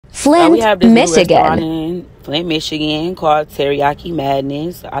So we Flint, have this new restaurant Michigan. in Flint, Michigan called Teriyaki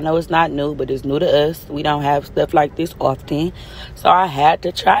Madness. I know it's not new, but it's new to us. We don't have stuff like this often. So I had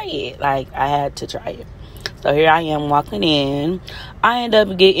to try it. Like, I had to try it. So here I am walking in. I end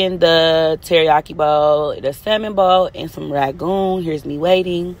up getting the teriyaki bowl, the salmon bowl, and some ragoon. Here's me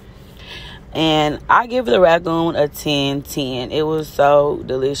waiting. And I give the ragoon a 10/10. It was so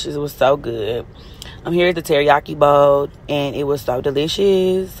delicious. It was so good. Here's the teriyaki bowl, and it was so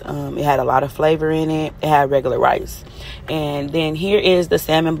delicious. It had a lot of flavor in it. It had regular rice. And then here is the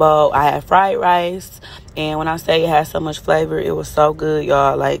salmon bowl. I had fried rice. And when I say it had so much flavor, it was so good,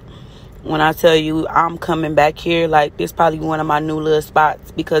 y'all. Like, when I tell you I'm coming back here, like, this probably one of my new little spots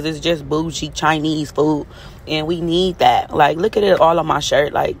because it's just bougie Chinese food. And we need that. Like, look at it all on my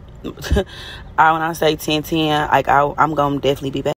shirt. Like, when I say 10/10, like, I'm going to definitely be back.